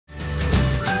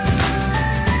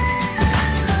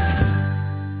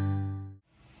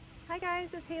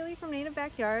it's Haley from Native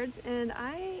Backyards, and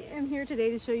I am here today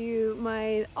to show you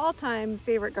my all-time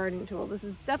favorite gardening tool. This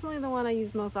is definitely the one I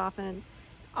use most often.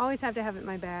 Always have to have it in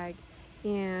my bag,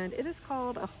 and it is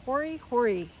called a Hori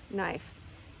Hori knife.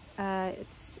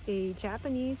 It's a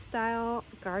Japanese style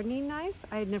gardening knife.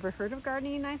 I had never heard of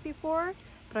gardening knife before,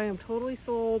 but I am totally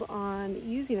sold on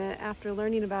using it after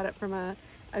learning about it from a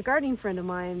gardening friend of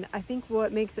mine. I think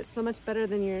what makes it so much better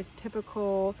than your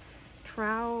typical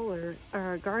trowel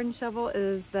or garden shovel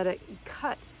is that it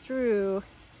cuts through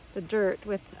the dirt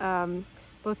with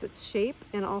both its shape,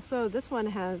 and also this one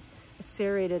has a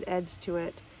serrated edge to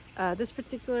it. This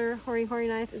particular Hori Hori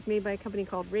knife is made by a company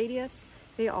called Radius.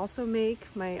 They also make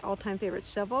my all-time favorite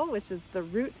shovel, which is the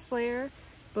Root Slayer.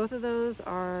 Both of those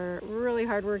are really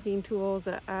hardworking tools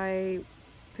that I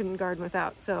couldn't garden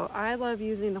without. So I love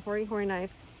using the Hori Hori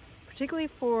knife, particularly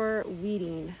for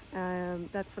weeding.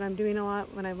 That's what I'm doing a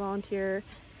lot when I volunteer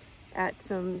at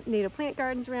some native plant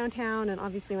gardens around town, and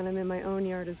obviously when I'm in my own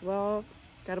yard as well.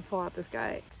 Got to pull out this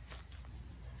guy.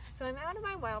 So I'm out of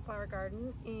my wildflower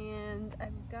garden, and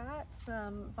I've got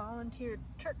some volunteer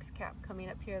Turk's cap coming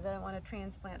up here that I want to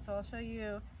transplant. So I'll show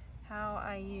you how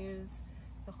I use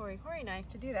the Hori Hori knife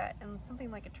to do that. And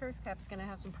something like a Turk's cap is going to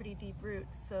have some pretty deep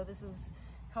roots, so this is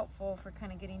helpful for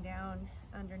kind of getting down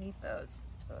underneath those.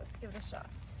 So let's give it a shot.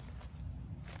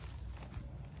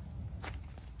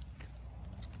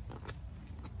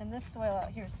 And this soil out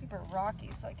here is super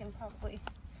rocky, so I can probably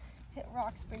hit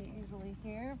rocks pretty easily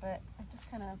here, but I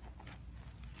just kind of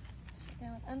push it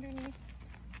down underneath,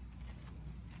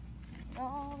 get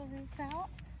all the roots out.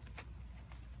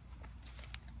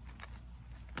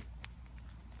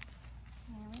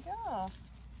 There we go.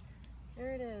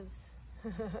 There it is.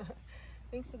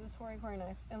 Thanks to this Hori Hori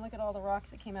knife. And look at all the rocks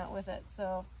that came out with it.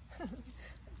 So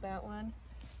that one,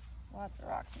 lots of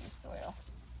rocks in the soil.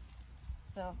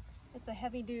 So it's a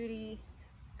heavy duty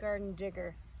garden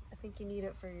digger. I think you need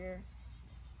it for your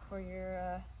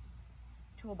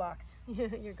toolbox,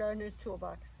 your gardener's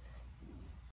toolbox.